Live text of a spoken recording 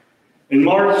In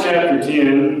Mark chapter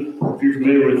 10, if you're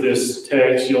familiar with this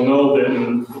text, you'll know that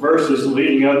in verses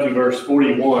leading up to verse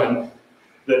 41,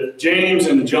 that James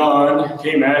and John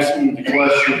came asking the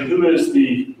question, who is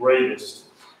the greatest?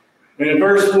 And in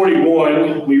verse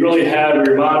 41, we really have a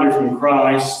reminder from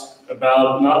Christ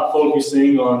about not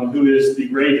focusing on who is the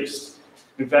greatest.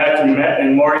 In fact,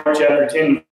 in Mark chapter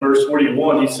 10, verse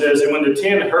 41, he says, and when the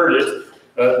 10 heard it,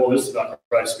 this is not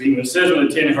Christ speaking, it says when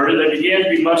the 10 heard it, they began to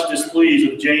be much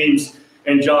displeased with James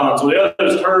and John. So the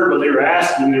others heard what they were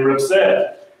asking, and they were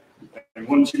upset. And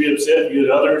wouldn't you be upset if you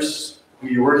had others who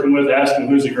you're working with asking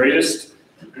who's the greatest?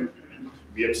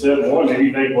 Be upset in one, maybe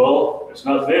you think, well, it's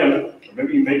not them. Or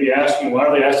maybe you may be asking, why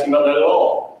are they asking about that at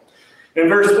all? In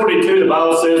verse 42, the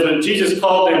Bible says, but Jesus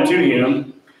called them to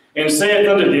him, and saith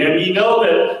unto them, ye know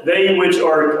that they which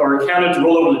are accounted to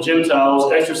rule over the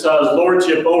Gentiles exercise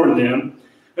lordship over them,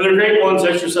 and the great ones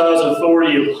exercise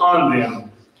authority upon them.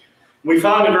 We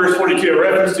find in verse 42 a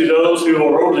reference to those who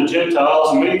are over the Gentiles,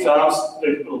 and many times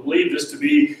they believe this to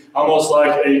be almost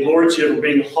like a lordship, or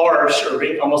being harsh, or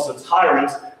being almost a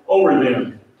tyrant over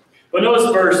them. But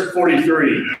notice verse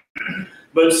 43.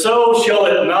 But so shall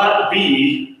it not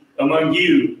be among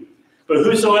you, but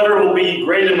whosoever will be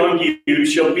great among you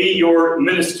shall be your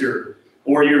minister,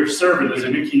 or your servant, as the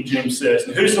New King James says.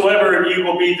 And whosoever of you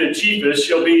will be the chiefest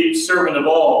shall be servant of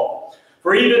all.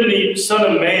 For even the Son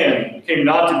of Man came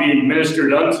not to be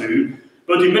ministered unto,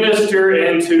 but to minister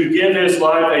and to give his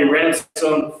life a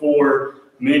ransom for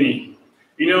many.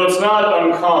 You know, it's not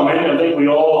uncommon. I think we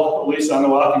all, at least I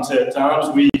know I can say at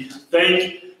times, we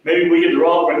think maybe we get the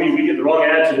wrong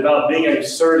attitude about being a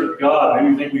servant of God.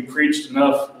 Maybe we think we preached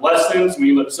enough lessons,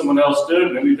 we let someone else do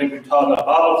it. Maybe we think we taught enough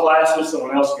Bible classes,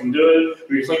 someone else can do it.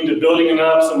 We cleaned the building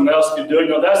enough, someone else can do it.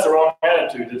 No, that's the wrong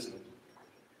attitude, isn't it?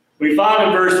 We find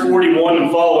in verse 41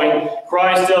 and following,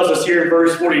 Christ tells us here in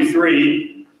verse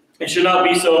 43, it should not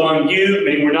be so among you,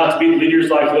 meaning we're not to be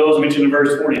leaders like those mentioned in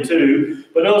verse 42.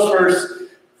 But notice verse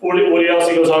 40, what else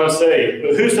he goes on to say.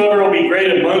 But whosoever will be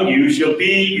great among you shall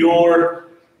be your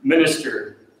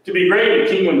minister. To be great in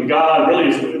the kingdom of God really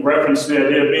is a reference to the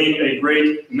idea of being a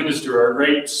great minister or a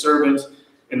great servant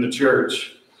in the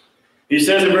church. He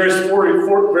says in verse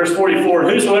 44,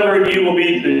 whosoever of you will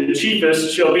be the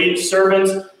chiefest shall be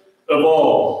servant of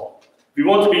all. If you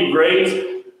want to be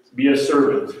great, be a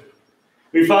servant.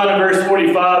 We find in verse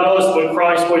 45, notice what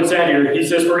Christ points out here. He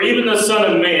says, for even the Son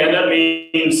of Man, that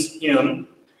means him,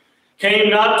 came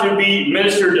not to be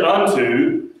ministered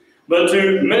unto, but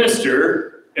to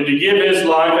minister and to give his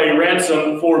life a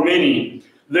ransom for many.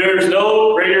 There's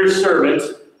no greater servant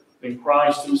than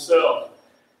Christ himself.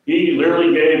 He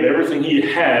literally gave everything he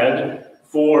had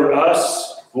for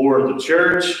us, for the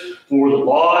church, for the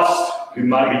lost, who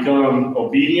might become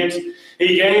obedient.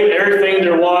 He gave everything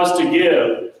there was to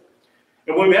give.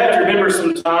 And what we have to remember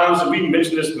sometimes, and we've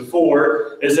mentioned this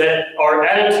before, is that our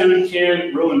attitude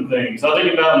can ruin things. I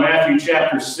think about Matthew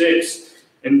chapter 6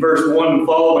 and verse 1 and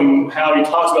following, how he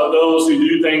talks about those who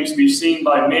do things to be seen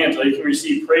by men so they can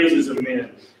receive praises of men.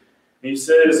 And he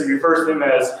says, he refers to them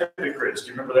as hypocrites. Do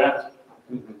you remember that?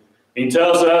 Mm-hmm. He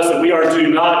tells us that we are to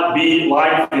not be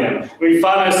like them. We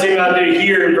find the same idea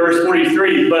here in verse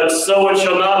 43. But so it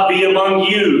shall not be among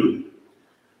you.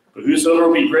 But whosoever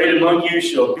will be great among you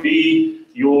shall be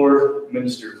your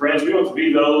minister. Friends, we want to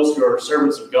be those who are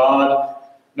servants of God,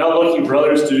 not looking for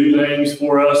others to do things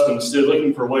for us, but instead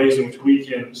looking for ways in which we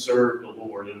can serve the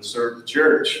Lord and serve the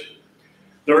church.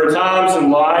 There are times in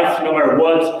life, no matter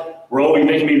what role we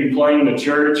think we may be playing in the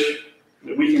church,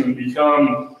 that we can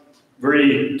become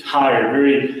very tired,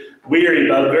 very weary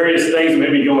about various things that may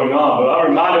be going on. But I'm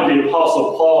reminded of the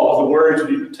Apostle Paul with the words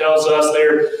he tells us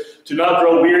there, to not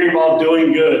grow weary while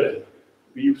doing good.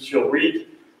 We shall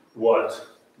reap what?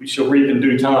 We shall reap in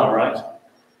due time, right?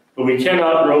 But we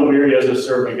cannot grow weary as a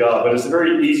servant of God. But it's a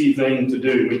very easy thing to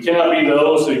do. We cannot be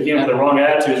those who, again, have the wrong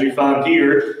attitudes we find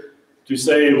here to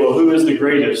say, well, who is the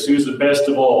greatest? Who's the best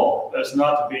of all? That's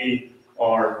not to be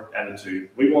our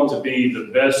attitude. We want to be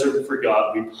the best servant for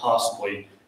God we possibly